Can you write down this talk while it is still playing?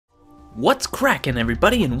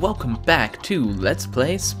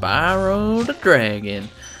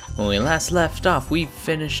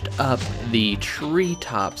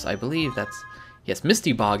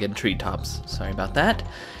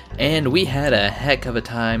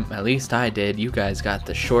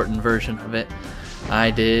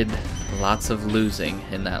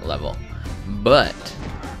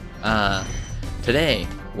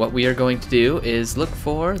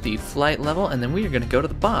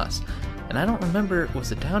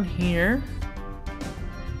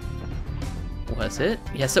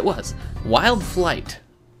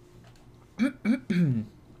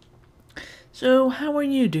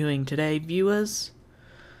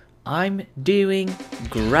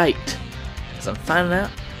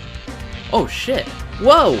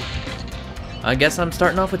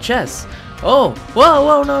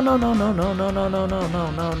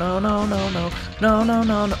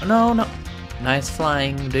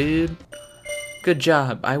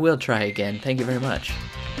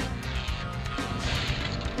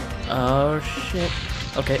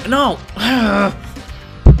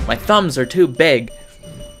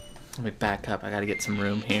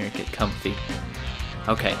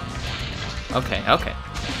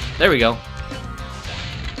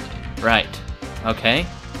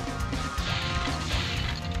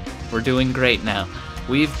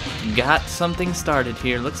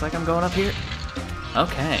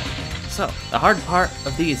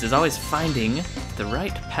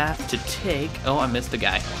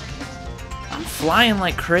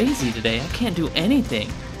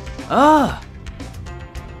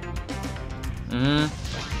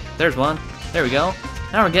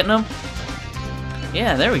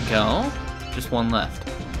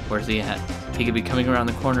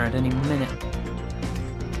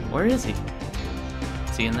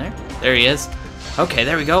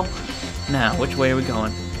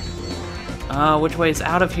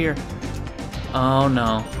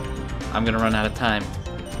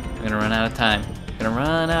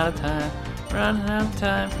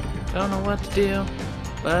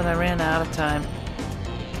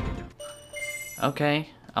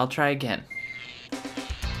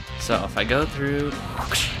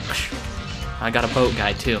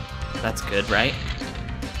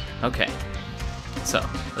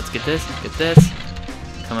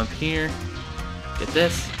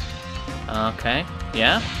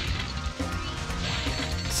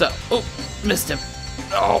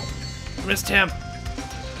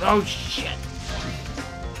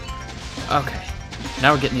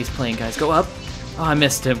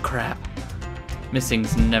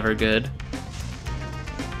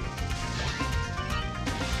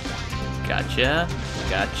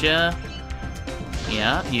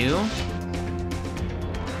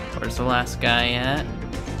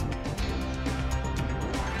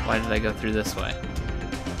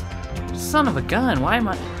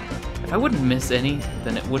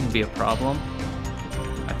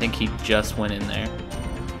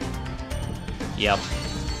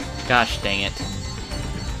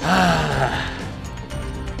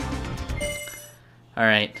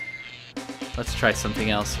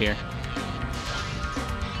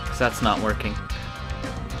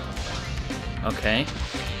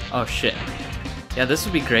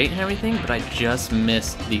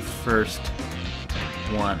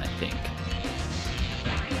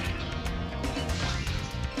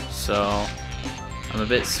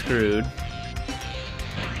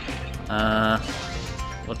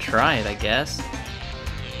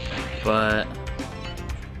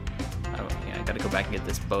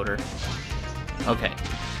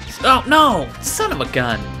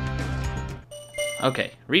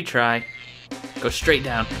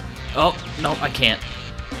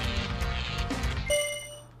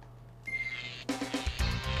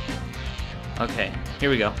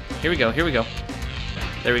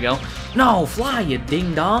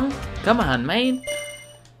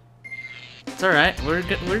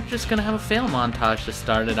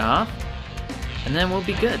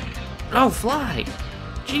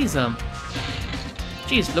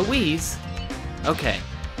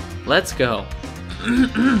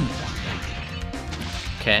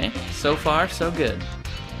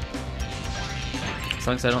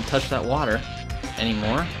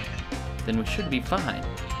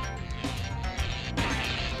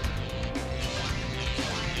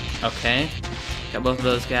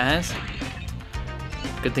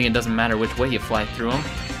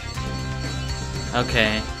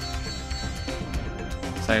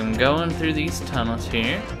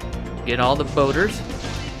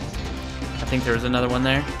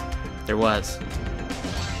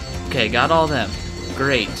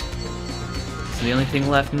So the only thing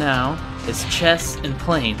left now is chests and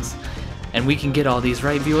planes. And we can get all these,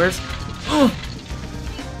 right, viewers? Ugh!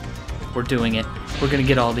 We're doing it. We're gonna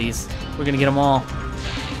get all these. We're gonna get them all.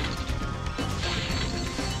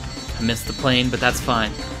 I missed the plane, but that's fine.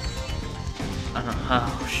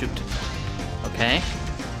 Oh, shoot. Okay.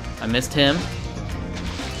 I missed him.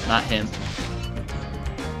 Not him.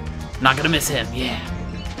 Not gonna miss him, yeah.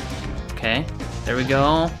 Okay, there we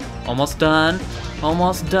go. Almost done.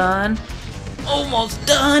 Almost done. Almost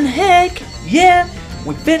done, heck! Yeah!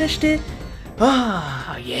 We finished it!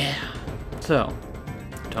 Ah, yeah. So,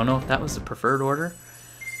 don't know if that was the preferred order,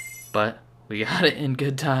 but we got it in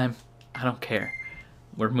good time. I don't care.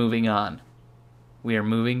 We're moving on. We are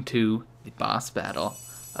moving to the boss battle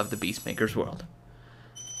of the Beastmaker's world.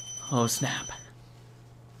 Oh, snap.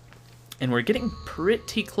 And we're getting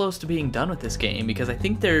pretty close to being done with this game because I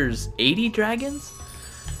think there's 80 dragons.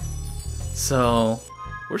 So,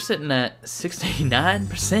 we're sitting at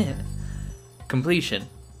 69% completion.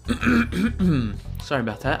 Sorry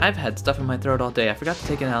about that. I've had stuff in my throat all day. I forgot to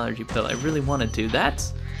take an allergy pill. I really wanted to.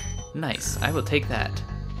 That's nice. I will take that.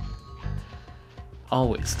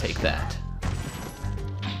 Always take that.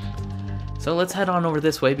 So let's head on over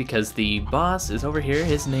this way because the boss is over here.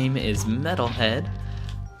 His name is Metalhead.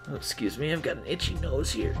 Oh, excuse me, I've got an itchy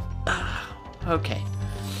nose here. Okay.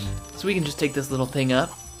 So we can just take this little thing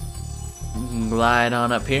up, glide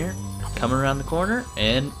on up here, come around the corner,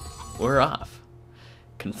 and we're off.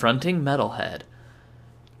 Confronting Metalhead.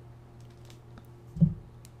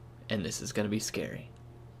 And this is gonna be scary.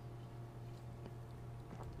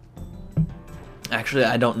 Actually,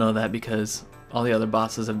 I don't know that because all the other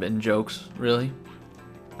bosses have been jokes, really.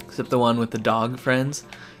 Except the one with the dog friends,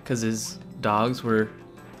 because his dogs were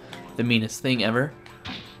the meanest thing ever.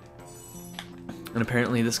 And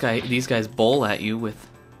apparently these guys bowl at you with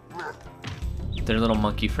their little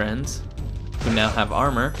monkey friends, who now have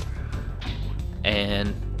armor,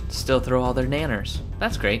 and still throw all their nanners.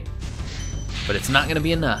 That's great. But it's not gonna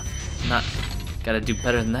be enough. Gotta do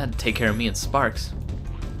better than that to take care of me and Sparx.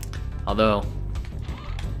 Although,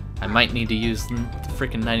 I might need to use the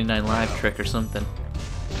freaking 99 live trick or something.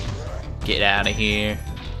 Get out of here.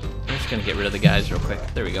 I'm just gonna get rid of the guys real quick.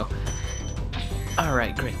 There we go.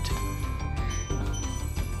 Alright, great.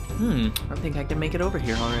 I think I can make it over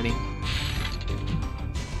here already.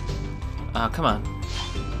 Come on.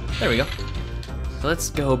 There we go. So let's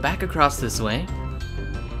go back across this way.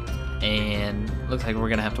 And looks like we're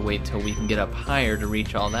gonna have to wait till we can get up higher to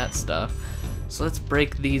reach all that stuff. So let's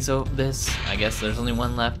break this, I guess there's only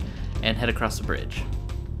one left, and head across the bridge.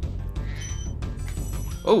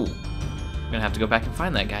 Oh! I'm gonna have to go back and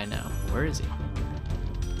find that guy now. Where is he?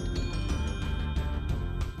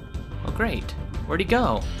 Oh great. Where'd he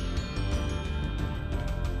go?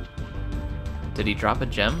 Did he drop a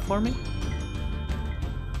gem for me?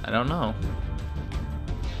 I don't know.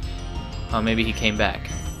 Oh, maybe he came back.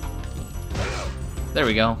 There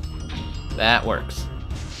we go. That works.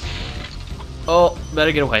 Oh,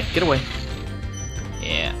 better get away. Get away.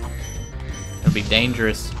 Yeah. It'll be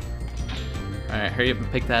dangerous. Alright, hurry up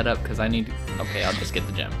and pick that up because I need to... Okay, I'll just get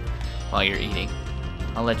the gem while you're eating.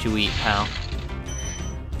 I'll let you eat, pal.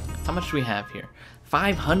 How much do we have here?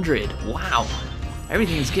 500! Wow!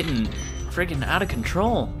 Everything's getting freaking out of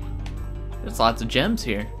control. There's lots of gems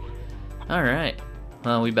here. Alright.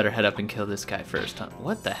 Well, we better head up and kill this guy first, huh?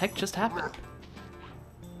 What the heck just happened?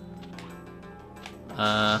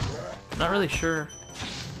 Not really sure.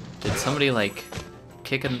 Did somebody, like,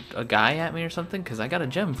 kick a guy at me or something? Because I got a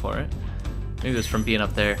gem for it. Maybe it was from being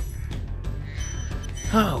up there.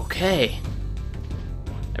 Okay.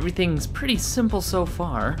 Everything's pretty simple so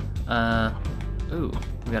far. Ooh,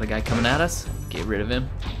 we got a guy coming at us. Get rid of him.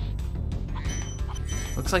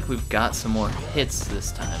 Looks like we've got some more hits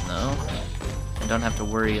this time, though. I don't have to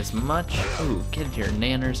worry as much. Ooh, get your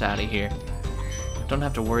nanners out of here. Don't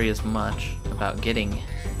have to worry as much about getting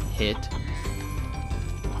hit.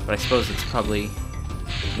 But I suppose it's probably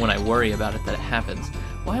when I worry about it that it happens.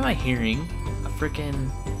 Why am I hearing a frickin'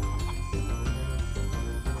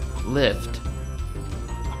 lift?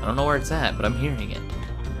 I don't know where it's at, but I'm hearing it.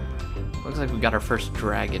 Looks like we got our first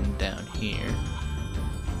dragon down here.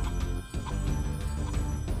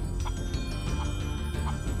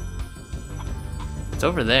 It's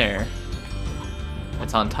over there.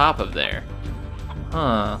 It's on top of there.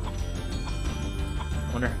 Huh.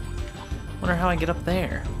 Wonder how I get up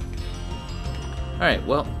there. Alright,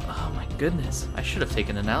 well, oh my goodness. I should have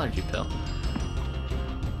taken an allergy pill.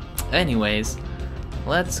 Anyways,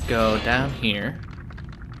 let's go down here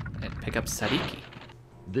and pick up Sariki.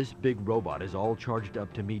 This big robot is all charged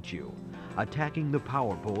up to meet you. Attacking the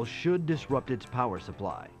power pole should disrupt its power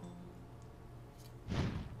supply.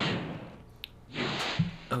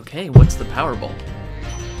 Okay, what's the power bolt?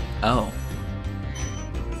 Oh.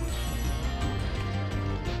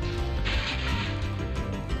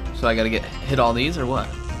 So I gotta hit all these or what?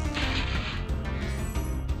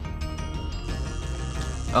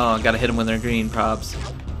 Oh, I gotta hit them when they're green, probs.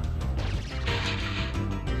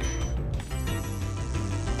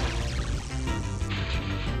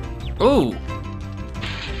 Ooh!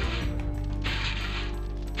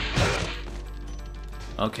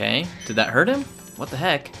 Okay, did that hurt him? What the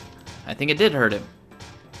heck? I think it did hurt him.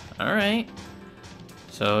 Alright.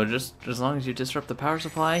 So just as long as you disrupt the power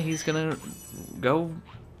supply, he's gonna go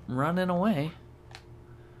running away.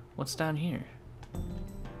 What's down here?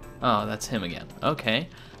 Oh, that's him again. Okay.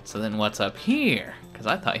 So then what's up here? Because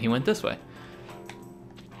I thought he went this way.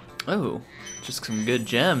 Oh, just some good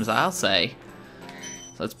gems, I'll say.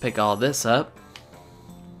 So let's pick all this up.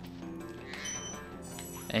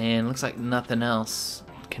 And looks like nothing else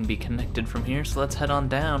can be connected from here, so let's head on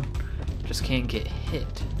down. Just can't get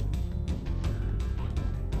hit.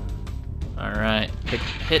 Alright,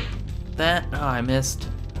 hit that. Oh, I missed.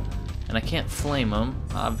 And I can't flame him,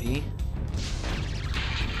 obvi.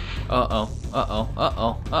 Uh-oh, uh-oh,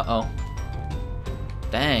 uh-oh, uh-oh.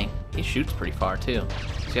 Dang, he shoots pretty far too.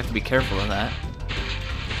 So you have to be careful of that.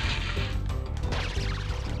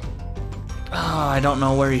 Oh, I don't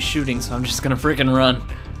know where he's shooting, so I'm just gonna freaking run.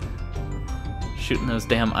 Shooting those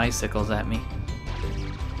damn icicles at me.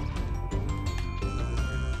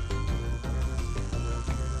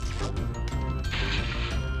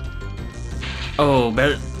 Oh,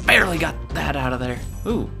 barely got that out of there.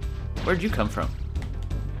 Ooh, where'd you come from?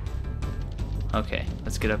 Okay,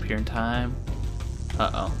 let's get up here in time.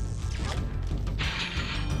 Uh-oh.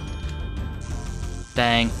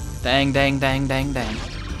 Dang, dang, dang, dang, dang, dang.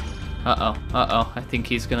 Uh-oh, uh-oh, I think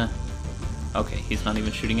he's gonna... Okay, he's not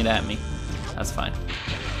even shooting it at me. That's fine.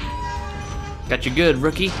 Got you good,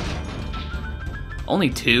 rookie. Only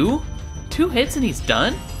two? 2 hits and he's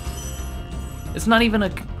done? It's not even a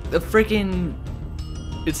freaking...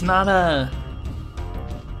 It's not a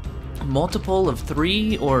multiple of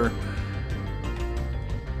 3 or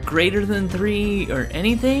greater than 3 or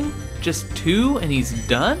anything? Just 2 and he's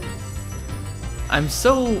done? I'm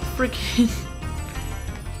so freaking...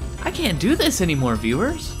 I can't do this anymore,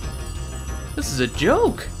 viewers. This is a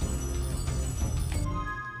joke.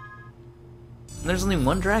 There's only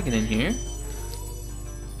 1 dragon in here.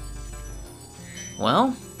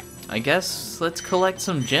 Well, I guess let's collect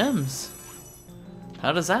some gems.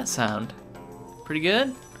 How does that sound? Pretty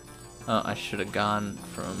good? Oh, I should have gone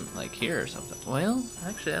from like here or something. Well,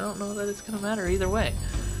 actually I don't know that it's gonna matter either way.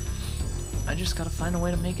 I just gotta find a way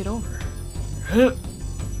to make it over.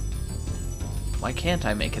 Why can't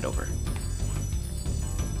I make it over?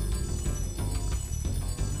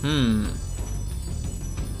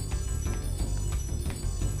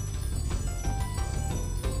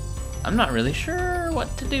 I'm not really sure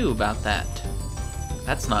what to do about that.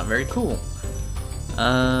 That's not very cool.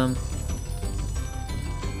 Can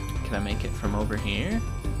I make it from over here?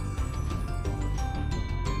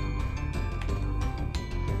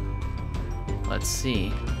 Let's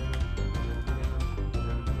see.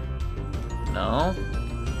 No?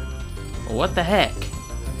 Well, what the heck?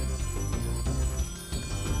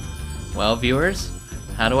 Well, viewers,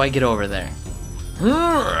 how do I get over there?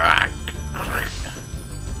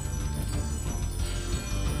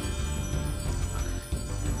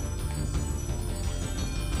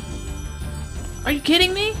 Are you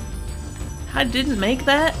kidding me? I didn't make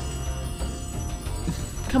that?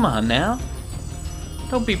 Come on now.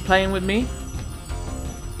 Don't be playing with me.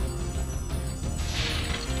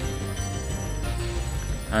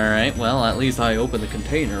 Alright, well, at least I opened the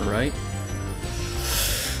container, right?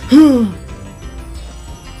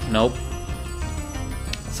 Nope.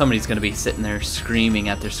 Somebody's gonna be sitting there screaming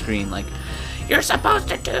at their screen like, "You're supposed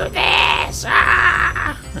to do this!"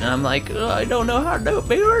 Ah! And I'm like, "Oh, I don't know how to do it,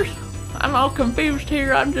 viewers. I'm all confused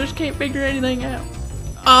here. I just can't figure anything out."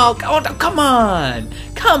 Oh, come on!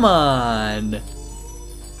 Come on!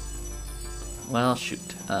 Well,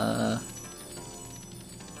 shoot. I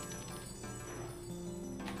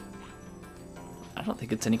don't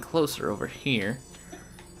think it's any closer over here.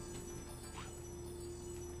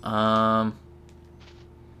 But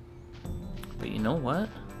you know what?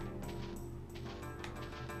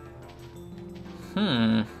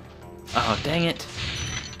 Oh, dang it.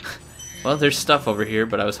 Well, there's stuff over here,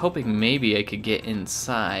 but I was hoping maybe I could get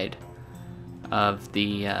inside of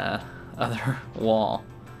the other wall.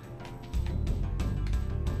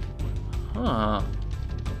 Huh.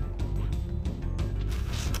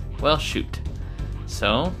 Well, shoot.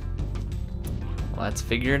 So, let's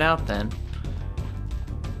figure it out then.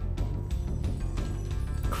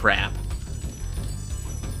 crap.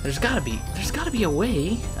 There's gotta be a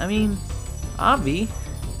way. I mean, obvi.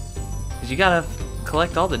 Because you gotta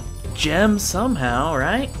collect all the gems somehow,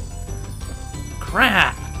 right?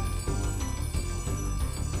 Crap!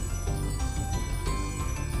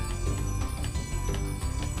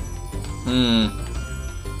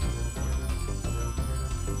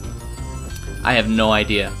 I have no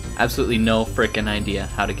idea. Absolutely no frickin' idea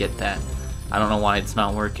how to get that. I don't know why it's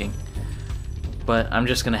not working. But I'm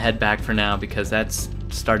just gonna head back for now because that's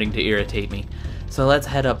starting to irritate me. So let's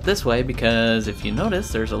head up this way because if you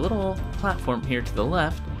notice, there's a little platform here to the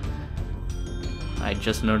left. I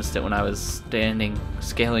just noticed it when I was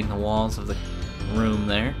scaling the walls of the room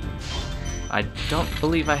there. I don't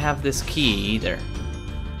believe I have this key either.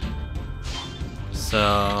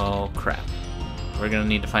 So, crap. We're gonna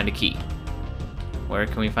need to find a key. Where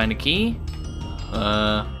can we find a key?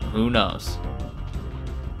 Who knows?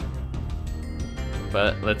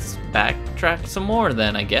 But let's backtrack some more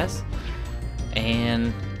then, I guess.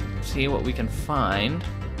 And see what we can find.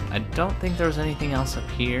 I don't think there was anything else up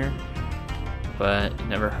here. But it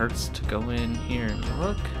never hurts to go in here and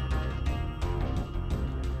look.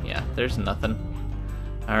 Yeah, there's nothing.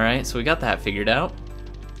 Alright, so we got that figured out.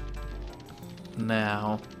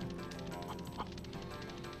 Now,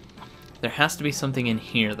 there has to be something in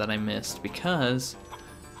here that I missed because...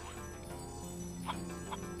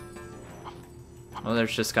 Oh,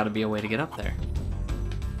 there's just got to be a way to get up there.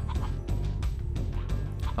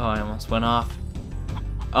 Oh, I almost went off.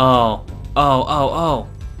 Oh.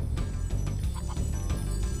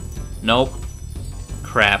 Nope.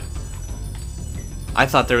 Crap. I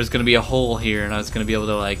thought there was going to be a hole here and I was going to be able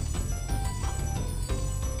to, like,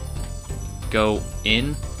 go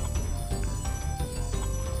in.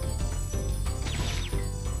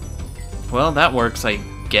 Well, that works, I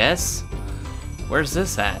guess. Where's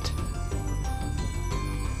this at?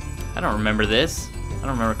 I don't remember this. I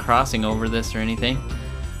don't remember crossing over this or anything.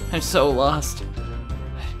 I'm so lost.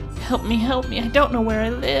 Help me, I don't know where I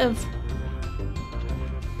live.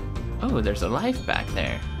 Oh, there's a life back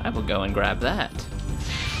there. I will go and grab that.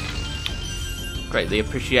 Greatly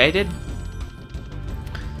appreciated.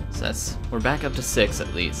 So we're back up to 6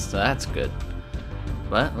 at least, so that's good.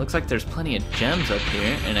 But looks like there's plenty of gems up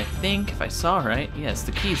here, and I think if I saw right, yes,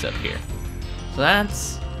 the key's up here. So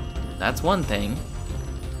that's one thing.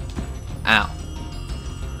 Ow.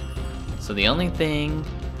 So the only thing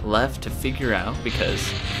left to figure out,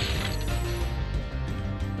 because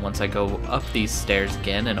once I go up these stairs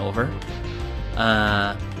again and over,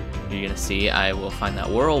 you're gonna see I will find that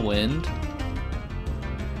whirlwind,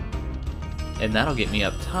 and that'll get me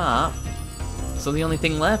up top. So the only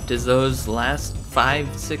thing left is those last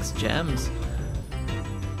 5-6 gems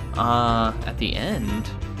at the end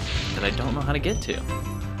that I don't know how to get to,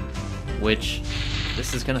 which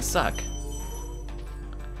this is gonna suck.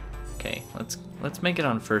 Okay, let's make it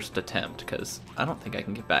on first attempt because I don't think I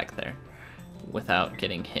can get back there without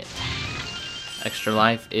getting hit. Extra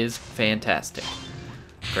life is fantastic.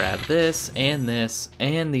 Grab this, and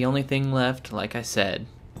the only thing left, like I said.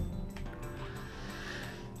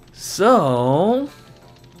 So,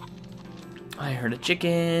 I heard a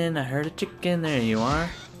chicken, there you are.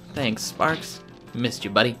 Thanks, Sparx. Missed you,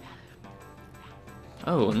 buddy.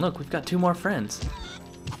 Oh, and look, we've got 2 more friends.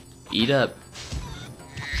 Eat up.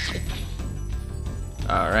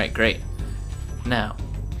 Alright, great. Now,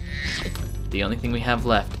 the only thing we have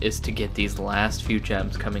left is to get these last few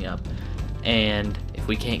gems coming up. And if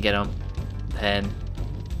we can't get them, then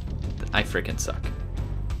I freaking suck.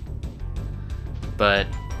 But,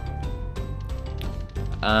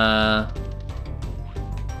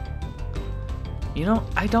 you know,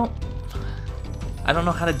 I don't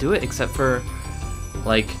know how to do it except for,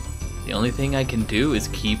 like, the only thing I can do is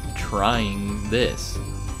keep trying this.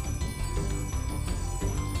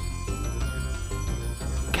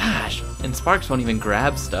 Gosh, and Sparx won't even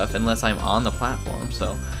grab stuff unless I'm on the platform,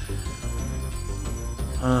 so.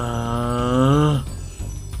 I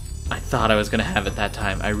thought I was gonna have it that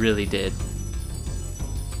time. I really did.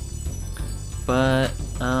 But,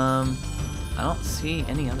 I don't see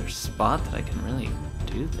any other spot that I can really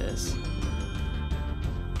do this.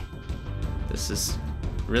 This is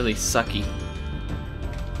really sucky.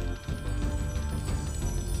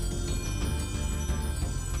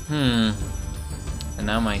 And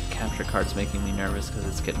now my capture card's making me nervous because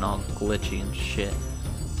it's getting all glitchy and shit.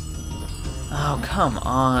 Oh, come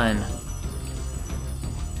on.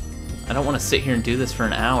 I don't want to sit here and do this for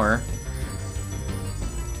an hour.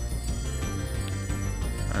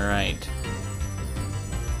 Alright.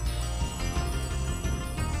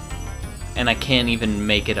 And I can't even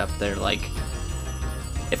make it up there, like,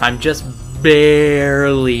 if I'm just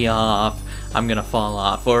barely off, I'm gonna fall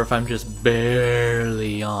off. Or if I'm just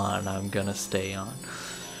barely on, I'm gonna stay on.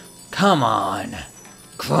 Come on.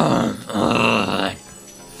 Come on.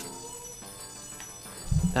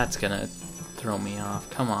 That's gonna throw me off.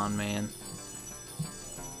 Come on, man.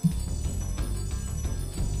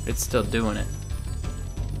 It's still doing it.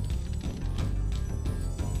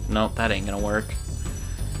 Nope, that ain't gonna work.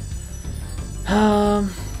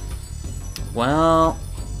 Well,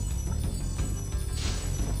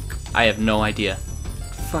 I have no idea.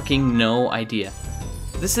 Fucking no idea.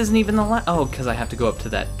 This isn't even the last. Oh, because I have to go up to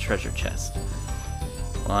that treasure chest.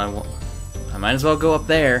 Well, I might as well go up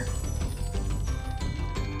there.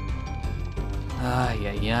 Ay,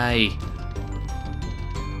 ay, ay.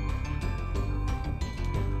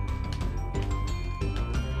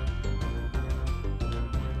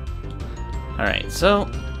 Alright, so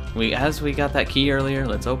as we got that key earlier,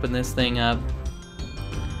 let's open this thing up.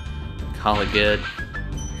 Call it good.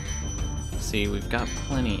 See, we've got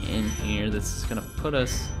plenty in here. This is gonna put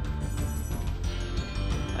us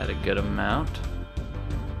at a good amount.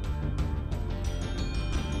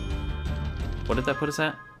 What did that put us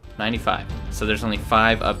at? 95. So there's only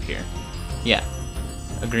 5 up here. Yeah,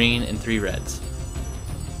 a green and 3 reds.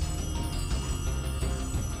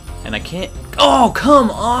 And I can't. Oh,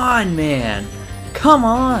 come on, man! Come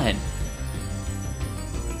on!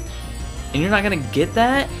 And you're not gonna get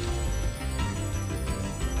that?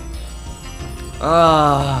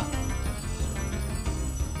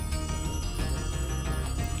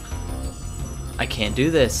 I can't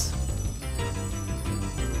do this.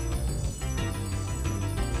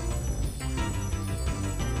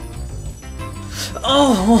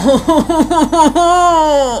 Oh!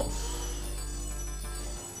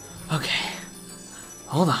 Okay.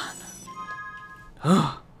 Hold on.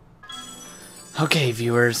 Oh. Okay,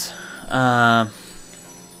 viewers. I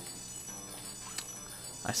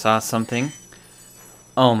saw something.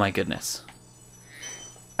 Oh my goodness.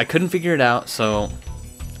 I couldn't figure it out, so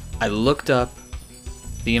I looked up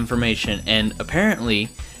the information, and apparently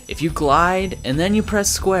if you glide and then you press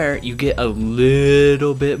square, you get a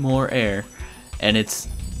little bit more air, and it's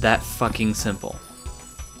that fucking simple.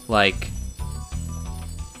 Like,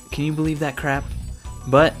 can you believe that crap?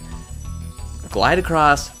 But glide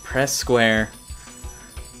across, press square,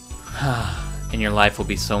 and your life will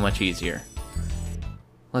be so much easier.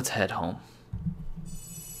 Let's head home.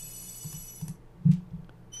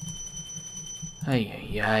 Ay,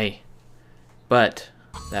 ay, ay. But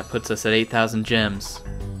that puts us at 8,000 gems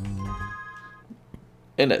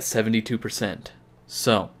and at 72%.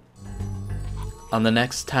 So, on the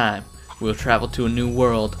next time, we'll travel to a new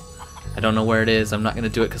world. I don't know where it is. I'm not going to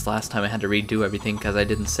do it because last time I had to redo everything because I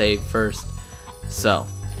didn't save first. So,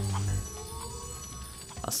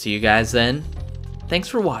 I'll see you guys then. Thanks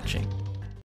for watching.